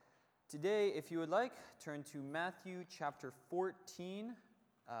Today, if you would like, turn to Matthew chapter 14,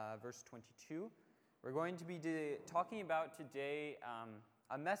 verse 22. We're going to be talking about today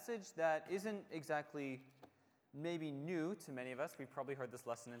a message that isn't exactly maybe new to many of us. We've probably heard this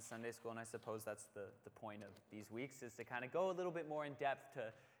lesson in Sunday school, and I suppose that's the point of these weeks, is to kind of go a little bit more in depth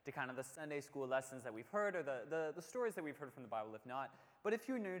to kind of the Sunday school lessons that we've heard, or the stories that we've heard from the Bible, if not. But if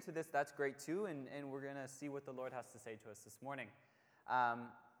you're new to this, that's great too, and we're going to see what the Lord has to say to us this morning.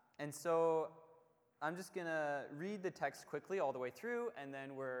 And so I'm just going to read the text quickly all the way through, and then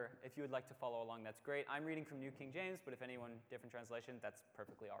if you would like to follow along, that's great. I'm reading from New King James, but if anyone, different translation, that's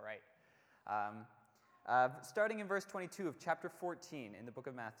perfectly all right. Starting in verse 22 of chapter 14 in the book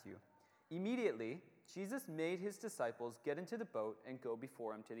of Matthew. Immediately, Jesus made his disciples get into the boat and go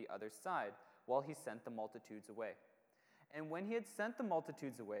before him to the other side, while he sent the multitudes away. And when he had sent the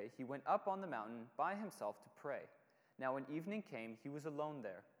multitudes away, he went up on the mountain by himself to pray. Now when evening came, he was alone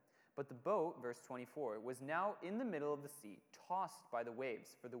there. But the boat, verse 24, was now in the middle of the sea, tossed by the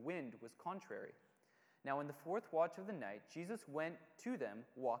waves, for the wind was contrary. Now in the fourth watch of the night, Jesus went to them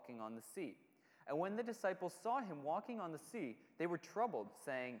walking on the sea. And when the disciples saw him walking on the sea, they were troubled,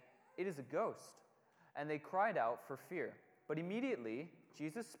 saying, "It is a ghost." And they cried out for fear. But immediately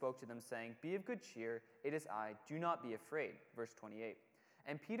Jesus spoke to them, saying, "Be of good cheer, it is I, do not be afraid." Verse 28.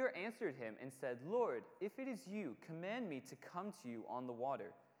 And Peter answered him and said, "Lord, if it is you, command me to come to you on the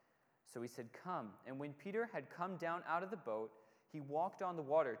water." So he said, "Come." And when Peter had come down out of the boat, he walked on the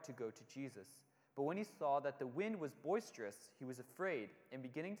water to go to Jesus. But when he saw that the wind was boisterous, he was afraid, and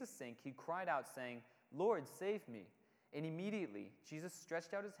beginning to sink, he cried out, saying, "Lord, save me." And immediately Jesus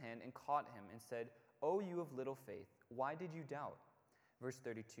stretched out his hand and caught him and said, "O you of little faith, why did you doubt?" Verse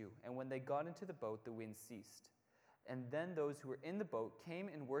 32, and when they got into the boat, the wind ceased. And then those who were in the boat came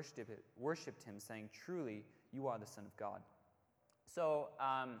and worshipped him, saying, "Truly, you are the Son of God." So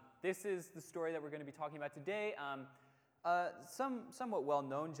this is the story that we're going to be talking about today. Somewhat well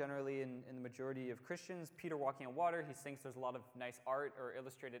known generally in the majority of Christians. Peter walking on water. He thinks there's a lot of nice art or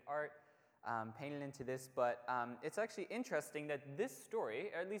illustrated art painted into this. But it's actually interesting that this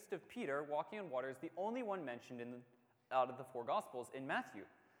story, or at least of Peter walking on water, is the only one mentioned out of the four Gospels in Matthew.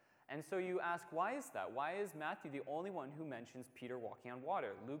 And so you ask, why is that? Why is Matthew the only one who mentions Peter walking on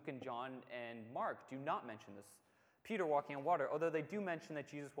water? Luke and John and Mark do not mention this, Peter walking on water, although they do mention that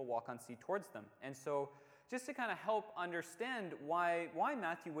Jesus will walk on sea towards them. And so just to kind of help understand why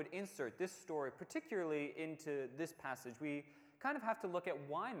Matthew would insert this story, particularly into this passage, we kind of have to look at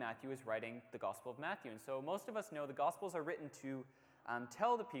why Matthew is writing the Gospel of Matthew. And so most of us know the Gospels are written to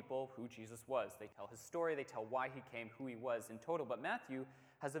tell the people who Jesus was. They tell his story, they tell why he came, who he was in total. But Matthew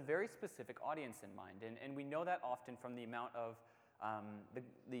has a very specific audience in mind, and we know that often from the amount of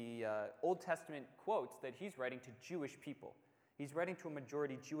the Old Testament quotes that he's writing to Jewish people. He's writing to a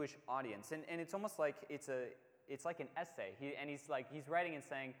majority Jewish audience, and it's almost like it's like an essay. He's writing and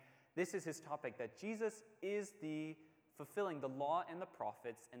saying, this is his topic, that Jesus is fulfilling the law and the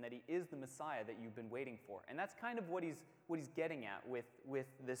prophets, and that he is the Messiah that you've been waiting for. And that's kind of what he's getting at with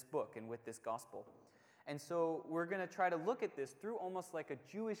this book and with this gospel. And so we're going to try to look at this through almost like a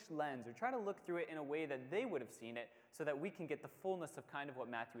Jewish lens, or try to look through it in a way that they would have seen it, so that we can get the fullness of kind of what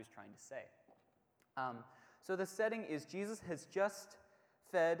Matthew is trying to say. So the setting is Jesus has just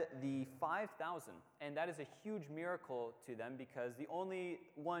fed the 5,000, and that is a huge miracle to them because the only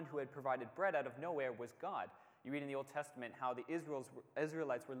one who had provided bread out of nowhere was God. You read in the Old Testament how the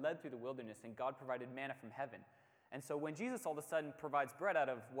Israelites were led through the wilderness, and God provided manna from heaven. And so when Jesus all of a sudden provides bread out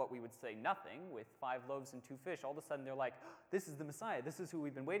of what we would say nothing, with 5 loaves and 2 fish, all of a sudden they're like, this is the Messiah, this is who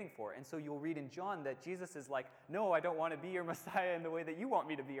we've been waiting for. And so you'll read in John that Jesus is like, no, I don't want to be your Messiah in the way that you want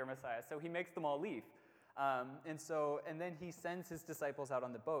me to be your Messiah. So he makes them all leave. And then he sends his disciples out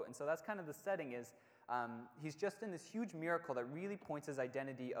on the boat. And so that's kind of the setting is, he's just in this huge miracle that really points his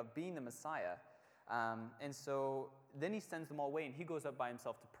identity of being the Messiah. And so then he sends them all away, and he goes up by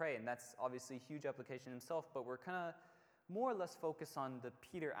himself to pray, and that's obviously a huge application himself, but we're kind of more or less focused on the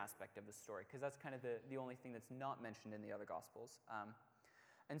Peter aspect of the story, because that's kind of the only thing that's not mentioned in the other Gospels.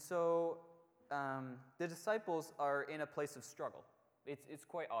 And so the disciples are in a place of struggle. It's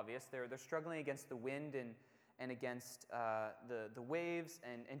quite obvious. They're struggling against the wind and against the waves,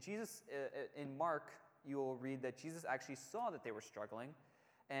 and Jesus, in Mark, you'll read that Jesus actually saw that they were struggling.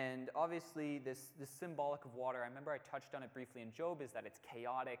 And obviously, this symbolic of water, I remember I touched on it briefly in Job, is that it's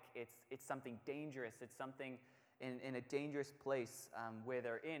chaotic, it's something dangerous, it's something in a dangerous place where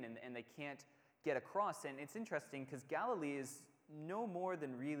they're in, and they can't get across. And it's interesting, because Galilee is no more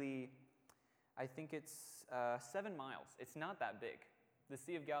than really, I think it's 7 miles. It's not that big. The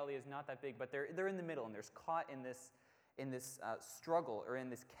Sea of Galilee is not that big, but they're in the middle, and they're caught in this struggle or in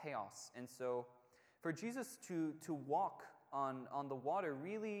this chaos. And so for Jesus to walk on the water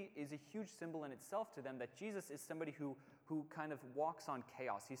really is a huge symbol in itself to them, that Jesus is somebody who kind of walks on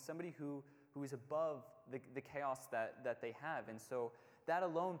chaos. He's somebody who is above the chaos that they have. And so that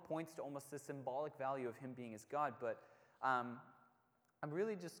alone points to almost the symbolic value of him being as God. But I'm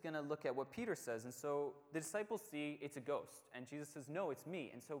really just going to look at what Peter says. And so the disciples see it's a ghost. And Jesus says, no, it's me.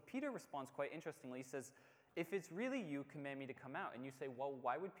 And so Peter responds quite interestingly. He says, if it's really you, command me to come out. And you say, well,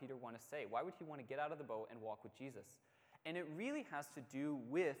 why would Peter want to say? Why would he want to get out of the boat and walk with Jesus? And it really has to do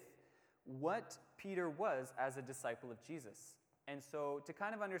with what Peter was as a disciple of Jesus. And so to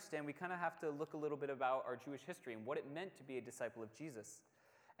kind of understand, we kind of have to look a little bit about our Jewish history and what it meant to be a disciple of Jesus.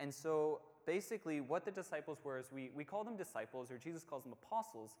 And so basically what the disciples were is we call them disciples, or Jesus calls them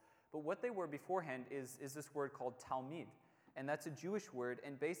apostles, but what they were beforehand is this word called Talmid. And that's a Jewish word,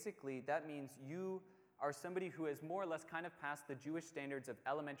 and basically that means you are somebody who has more or less kind of passed the Jewish standards of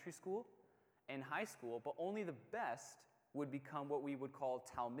elementary school and high school, but only the best would become what we would call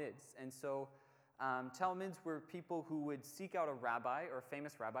Talmids. And so Talmids were people who would seek out a rabbi or a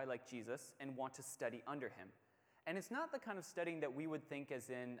famous rabbi like Jesus and want to study under him. And it's not the kind of studying that we would think as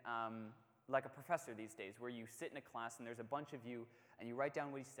in like a professor these days, where you sit in a class and there's a bunch of you and you write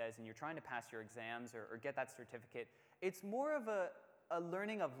down what he says and you're trying to pass your exams or get that certificate. It's more of a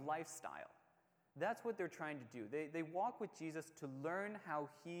learning of lifestyle. That's what they're trying to do. They walk with Jesus to learn how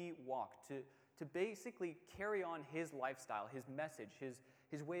he walked, to basically carry on his lifestyle, his message,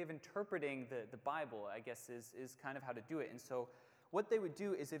 his way of interpreting the Bible, I guess, is kind of how to do it. And so what they would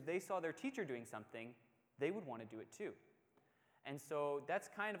do is if they saw their teacher doing something, they would want to do it too. And so that's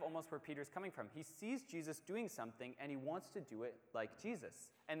kind of almost where Peter's coming from. He sees Jesus doing something, and he wants to do it like Jesus.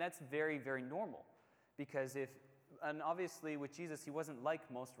 And that's very, very normal. Because and obviously with Jesus, he wasn't like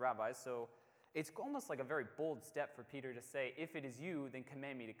most rabbis, so it's almost like a very bold step for Peter to say, if it is you, then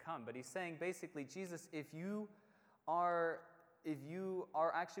command me to come. But he's saying basically, Jesus, if you are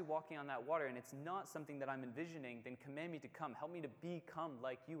actually walking on that water and it's not something that I'm envisioning, then command me to come. Help me to become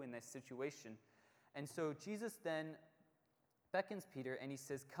like you in this situation. And so Jesus then beckons Peter and he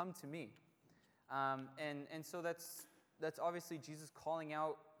says, come to me. And so that's obviously Jesus calling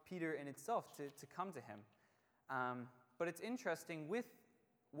out Peter in itself to come to him. But it's interesting with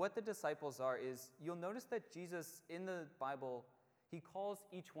what the disciples are is you'll notice that Jesus in the Bible, he calls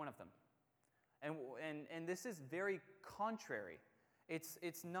each one of them. And this is very contrary.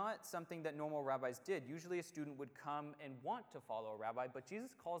 It's not something that normal rabbis did. Usually a student would come and want to follow a rabbi, but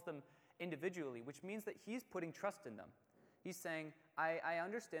Jesus calls them individually, which means that he's putting trust in them. He's saying, I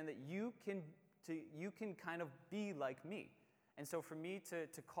understand that you can kind of be like me. And so for me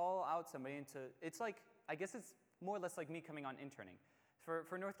to call out somebody it's like, I guess it's more or less like me coming on interning.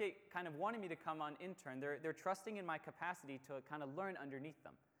 For Northgate kind of wanting me to come on intern, they're trusting in my capacity to kind of learn underneath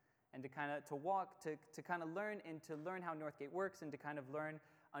them, and to kind of learn and to learn how Northgate works, and to kind of learn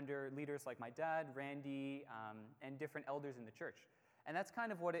under leaders like my dad, Randy, and different elders in the church. And that's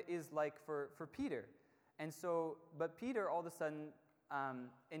kind of what it is like for Peter. And so, but Peter all of a sudden,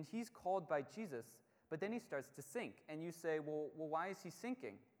 and he's called by Jesus, but then he starts to sink. And you say, well, why is he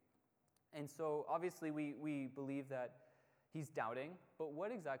sinking? And so obviously we believe that he's doubting, but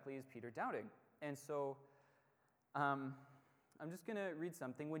what exactly is Peter doubting? And so I'm just going to read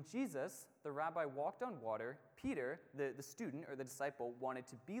something. When Jesus, the rabbi, walked on water, Peter, the student or the disciple, wanted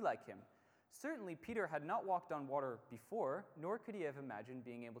to be like him. Certainly, Peter had not walked on water before, nor could he have imagined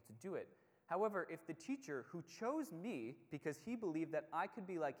being able to do it. However, if the teacher who chose me because he believed that I could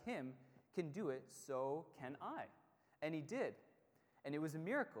be like him can do it, so can I. And he did. And it was a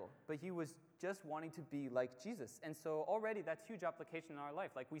miracle, but he was just wanting to be like Jesus. And so already that's huge application in our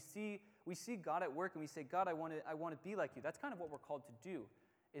life. Like we see God at work and we say, God, I want to be like you. That's kind of what we're called to do,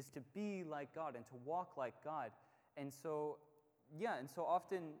 is to be like God and to walk like God. And so, and so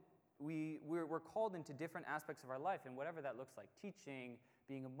often we're called into different aspects of our life, and whatever that looks like, teaching,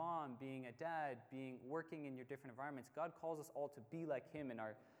 being a mom, being a dad, working in your different environments. God calls us all to be like him in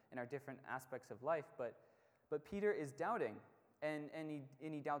our different aspects of life. But Peter is doubting. And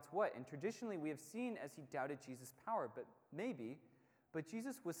he doubts what? And traditionally we have seen as he doubted Jesus' power, but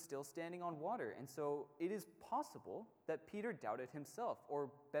Jesus was still standing on water. And so it is possible that Peter doubted himself, or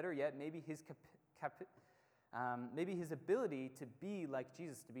better yet, maybe his ability to be like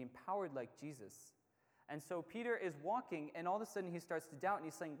Jesus, to be empowered like Jesus. And so Peter is walking, and all of a sudden he starts to doubt, and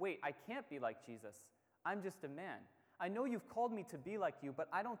he's saying, wait, I can't be like Jesus. I'm just a man. I know you've called me to be like you, but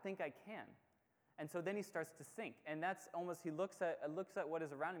I don't think I can. And so then he starts to sink, and that's almost, he looks at what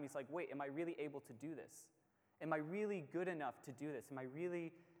is around him. He's like, wait, am I really able to do this? Am I really good enough to do this? Am I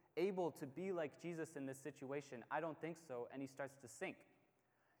really able to be like Jesus in this situation? I don't think so. And he starts to sink.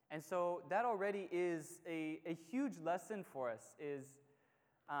 And so that already is a huge lesson for us, is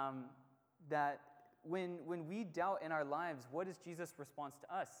that when we doubt in our lives, what is Jesus' response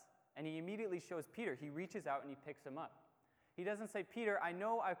to us? And he immediately shows Peter. He reaches out and he picks him up. He doesn't say, Peter, I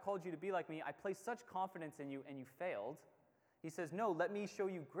know I've called you to be like me. I place such confidence in you and you failed. He says, no, let me show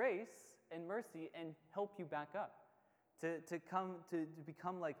you grace and mercy and help you back up to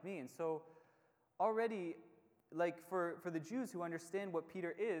become like me. And so already, like for the Jews who understand what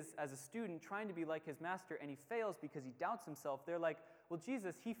Peter is as a student, trying to be like his master, and he fails because he doubts himself, they're like, well,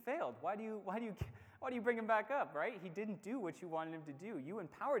 Jesus, he failed. Why do you bring him back up, right? He didn't do what you wanted him to do. You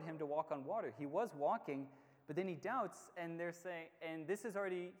empowered him to walk on water. He was walking, but then he doubts, and they're saying, and this is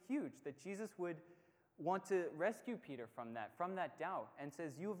already huge, that Jesus would want to rescue Peter from that doubt, and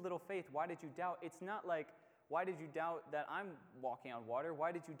says, you have little faith, why did you doubt? It's not like, why did you doubt that I'm walking on water?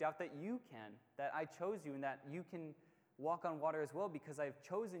 Why did you doubt that you can, that I chose you, and that you can walk on water as well, because I've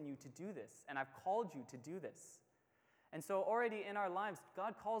chosen you to do this, and I've called you to do this. And so already in our lives,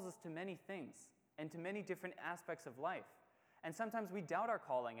 God calls us to many things, and to many different aspects of life. And sometimes we doubt our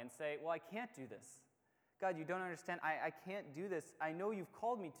calling and say, well, I can't do this. God, you don't understand. I can't do this. I know you've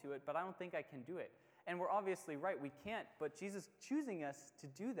called me to it, but I don't think I can do it. And we're obviously right, we can't. But Jesus choosing us to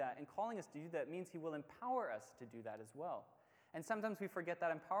do that and calling us to do that means he will empower us to do that as well. And sometimes we forget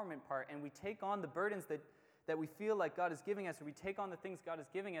that empowerment part, and we take on the burdens that we feel like God is giving us, or we take on the things God is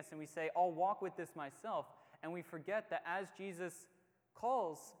giving us, and we say, I'll walk with this myself. And we forget that as Jesus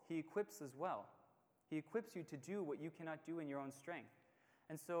calls, he equips as well. He equips you to do what you cannot do in your own strength.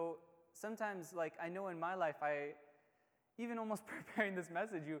 And so sometimes, like I know in my life, even almost preparing this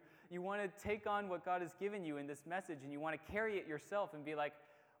message, you want to take on what God has given you in this message, and you want to carry it yourself and be like,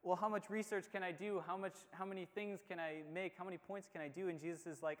 well, how much research can I do? How many things can I make? How many points can I do? And Jesus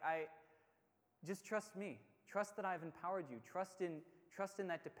is like, just trust me. Trust that I've empowered you. Trust in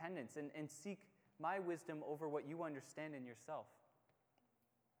that dependence, and seek my wisdom over what you understand in yourself.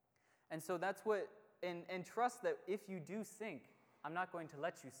 And so that's what, and trust that if you do sink, I'm not going to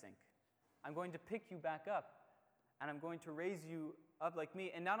let you sink. I'm going to pick you back up, and I'm going to raise you up like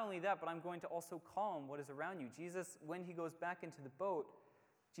me. And not only that, but I'm going to also calm what is around you. Jesus, when he goes back into the boat,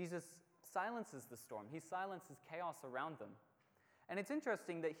 Jesus silences the storm. He silences chaos around them. And it's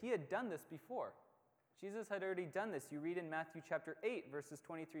interesting that he had done this before. Jesus had already done this. You read in Matthew chapter 8, verses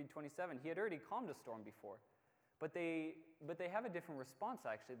 23 and 27. He had already calmed a storm before. But they have a different response,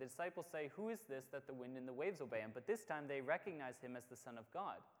 actually. The disciples say, who is this that the wind and the waves obey him? But this time they recognize him as the Son of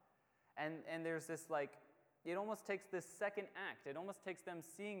God. And there's this, like, it almost takes this second act. It almost takes them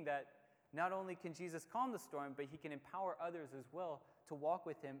seeing that not only can Jesus calm the storm, but he can empower others as well to walk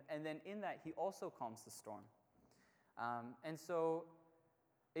with him. And then in that, he also calms the storm. And so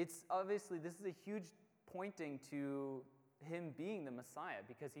it's obviously, this is a huge pointing to him being the Messiah,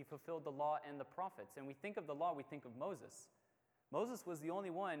 because he fulfilled the law and the prophets. And we think of the law, we think of Moses. Moses was the only,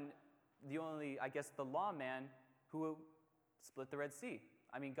 I guess, the lawman who split the Red Sea.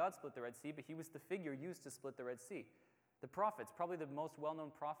 I mean, God split the Red Sea, but he was the figure used to split the Red Sea. The prophets, probably the most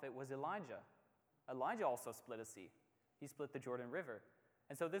well-known prophet was Elijah. Elijah also split a sea. He split the Jordan River.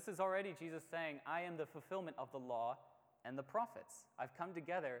 And so this is already Jesus saying, I am the fulfillment of the law and the prophets. I've come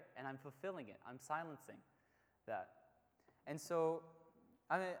together and I'm fulfilling it. I'm silencing that. And so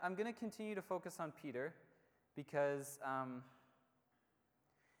I'm going to continue to focus on Peter because, and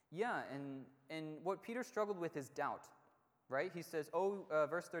what Peter struggled with is doubt, right? He says,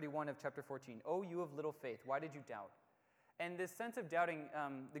 verse 31 of chapter 14, "Oh, you of little faith, why did you doubt?" And this sense of doubting,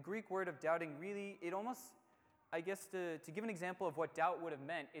 the Greek word of doubting really, it almost, I guess to give an example of what doubt would have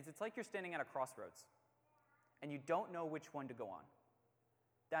meant, is it's like you're standing at a crossroads and you don't know which one to go on.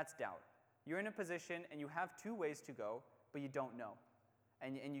 That's doubt. You're in a position and you have two ways to go, but you don't know.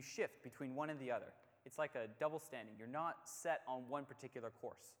 And you shift between one and the other. It's like a double standing. You're not set on one particular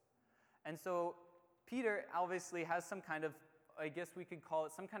course. And so Peter obviously has some kind of, I guess we could call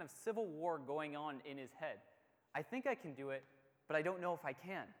it some kind of civil war going on in his head. I think I can do it, but I don't know if I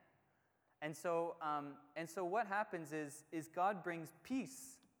can. And so what happens is God brings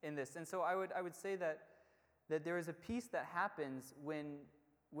peace in this. And so I would say that there is a peace that happens when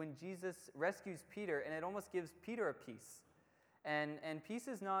Jesus rescues Peter, and it almost gives Peter a peace. And peace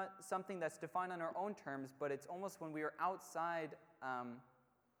is not something that's defined on our own terms, but it's almost when we are outside.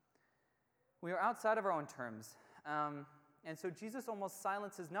 We are outside of our own terms. And so Jesus almost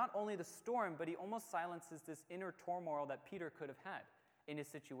silences not only the storm, but he almost silences this inner turmoil that Peter could have had in his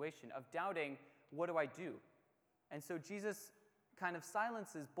situation of doubting, what do I do? And so Jesus kind of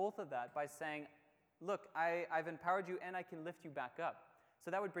silences both of that by saying, look, I've empowered you and I can lift you back up. So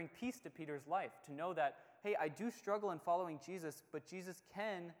that would bring peace to Peter's life, to know that, hey, I do struggle in following Jesus, but Jesus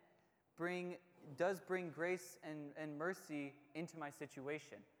does bring grace and mercy into my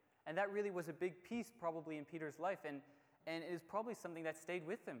situation. And that really was a big piece probably in Peter's life, and it is probably something that stayed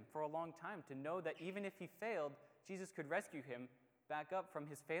with him for a long time, to know that even if he failed, Jesus could rescue him back up from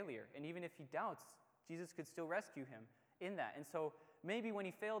his failure. And even if he doubts, Jesus could still rescue him in that. And so maybe when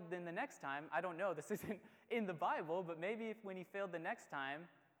he failed then the next time, I don't know, this isn't in the Bible, but maybe when he failed the next time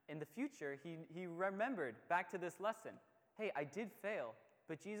in the future, he remembered back to this lesson. Hey, I did fail,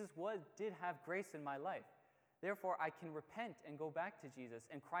 but Jesus did have grace in my life. Therefore, I can repent and go back to Jesus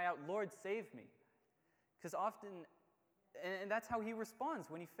and cry out, Lord, save me. Because often, and that's how he responds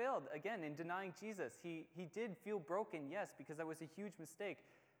when he failed, again, in denying Jesus. He did feel broken, yes, because that was a huge mistake.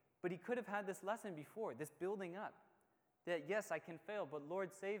 But he could have had this lesson before, this building up. That, yes, I can fail, but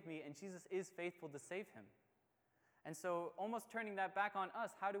Lord, save me, and Jesus is faithful to save him. And so, almost turning that back on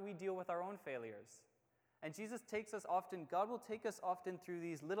us, how do we deal with our own failures? And Jesus God will take us often through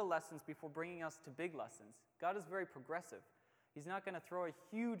these little lessons before bringing us to big lessons. God is very progressive. He's not going to throw a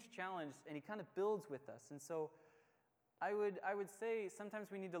huge challenge, and he kind of builds with us. And so, I would say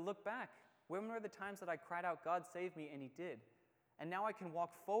sometimes we need to look back. When were the times that I cried out, God save me, and he did? And now I can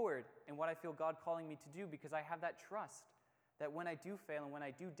walk forward in what I feel God calling me to do because I have that trust that when I do fail and when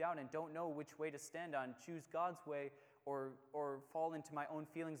I do doubt and don't know which way to stand on, choose God's way or fall into my own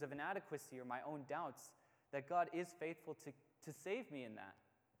feelings of inadequacy or my own doubts, that God is faithful to save me in that.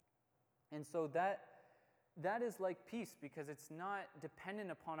 And so that is like peace because it's not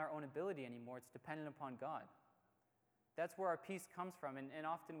dependent upon our own ability anymore. It's dependent upon God. That's where our peace comes from, and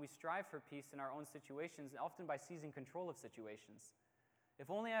often we strive for peace in our own situations, often by seizing control of situations. If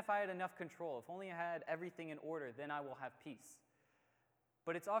only if I had enough control, if only I had everything in order, then I will have peace.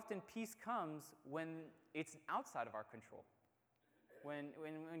 But it's often peace comes when it's outside of our control.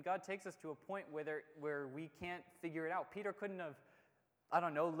 When God takes us to a point where we can't figure it out. Peter couldn't have,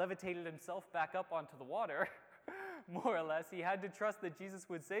 levitated himself back up onto the water, more or less. He had to trust that Jesus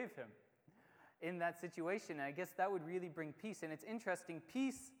would save him in that situation. And I guess that would really bring peace. And it's interesting,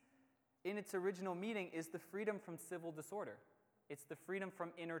 peace in its original meaning is the freedom from civil disorder. It's the freedom from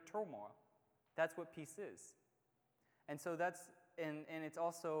inner turmoil. That's what peace is. And so and it's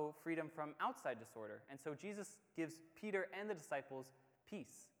also freedom from outside disorder. And so Jesus gives Peter and the disciples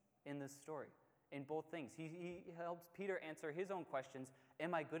peace in this story, in both things. He helps Peter answer his own questions.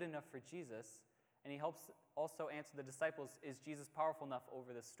 Am I good enough for Jesus? And he helps also answer the disciples, is Jesus powerful enough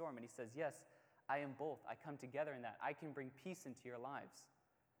over this storm? And he says, yes, I am both. I come together in that. I can bring peace into your lives.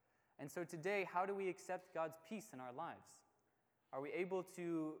 And so today, how do we accept God's peace in our lives?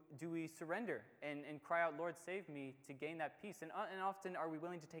 Do we surrender and cry out, Lord, save me, to gain that peace? And often, are we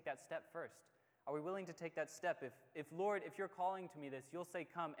willing to take that step first? Are we willing to take that step? If Lord, if you're calling to me this, you'll say,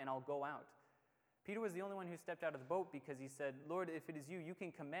 come, and I'll go out. Peter was the only one who stepped out of the boat because he said, Lord, if it is you, you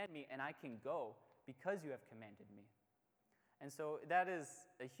can command me, and I can go because you have commanded me. And so that is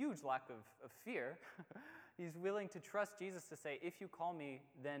a huge lack of fear. He's willing to trust Jesus to say, if you call me,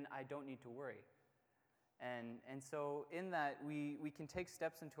 then I don't need to worry. And so in that, we can take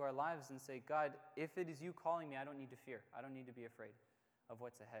steps into our lives and say, God, if it is you calling me, I don't need to fear. I don't need to be afraid of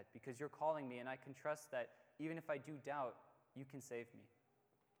what's ahead because you're calling me, and I can trust that even if I do doubt, you can save me.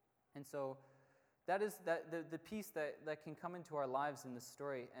 And so that is the peace that can come into our lives in this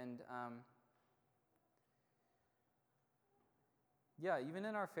story. And even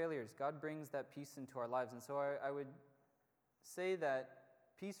in our failures, God brings that peace into our lives. And so I would say that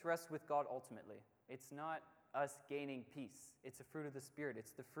peace rests with God ultimately. It's not us gaining peace. It's a fruit of the Spirit.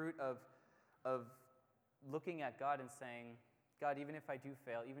 It's the fruit of looking at God and saying, God, even if I do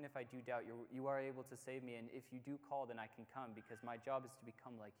fail, even if I do doubt, you are able to save me. And if you do call, then I can come because my job is to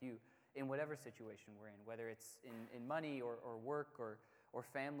become like you in whatever situation we're in, whether it's in money or work or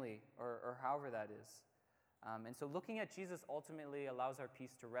family or however that is. And so looking at Jesus ultimately allows our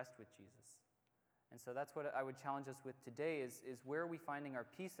peace to rest with Jesus. And so that's what I would challenge us with today is where are we finding our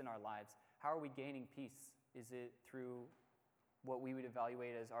peace in our lives? How are we gaining peace? Is it through what we would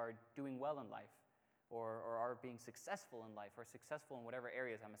evaluate as our doing well in life or our being successful in life or successful in whatever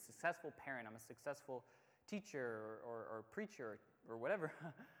areas? I'm a successful parent. I'm a successful teacher or preacher or whatever,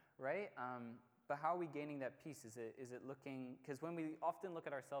 right? But how are we gaining that peace? Is it looking, because when we often look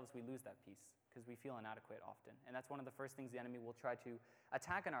at ourselves, we lose that peace because we feel inadequate often. And that's one of the first things the enemy will try to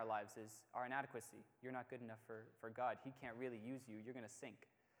attack in our lives is our inadequacy. You're not good enough for God. He can't really use you. You're going to sink.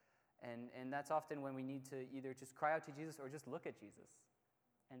 And that's often when we need to either just cry out to Jesus or just look at Jesus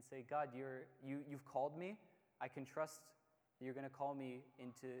and say, God, you've called me. I can trust that you're going to call me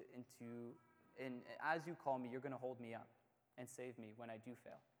and as you call me, you're going to hold me up. and save me when I do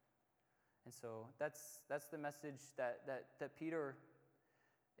fail. And so that's the message that Peter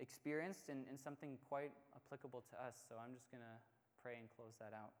experienced and something quite applicable to us. So I'm just going to pray and close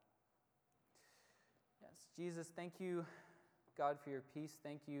that out. Yes, Jesus, thank you, God, for your peace.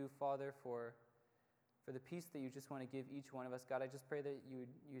 Thank you, Father, for the peace that you just want to give each one of us. God, I just pray that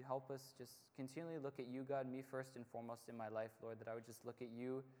you'd help us just continually look at you, God, me first and foremost in my life, Lord, that I would just look at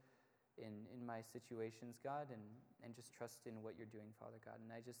you in my situations, God, and just trust in what you're doing, Father God.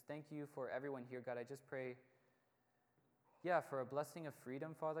 And I just thank you for everyone here, God. I just pray, for a blessing of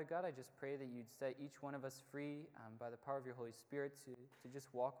freedom, Father God. I just pray that you'd set each one of us free by the power of your Holy Spirit to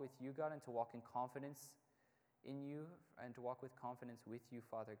just walk with you, God, and to walk in confidence in you and to walk with confidence with you,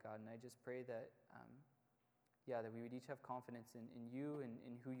 Father God. And I just pray that, that we would each have confidence in you and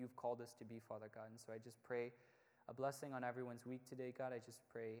in who you've called us to be, Father God. And so I just pray a blessing on everyone's week today, God. I just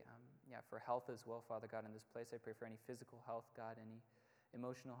pray, for health as well, Father God, in this place. I pray for any physical health, God, any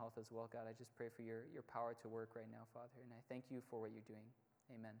emotional health as well, God. I just pray for your power to work right now, Father. And I thank you for what you're doing.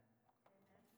 Amen.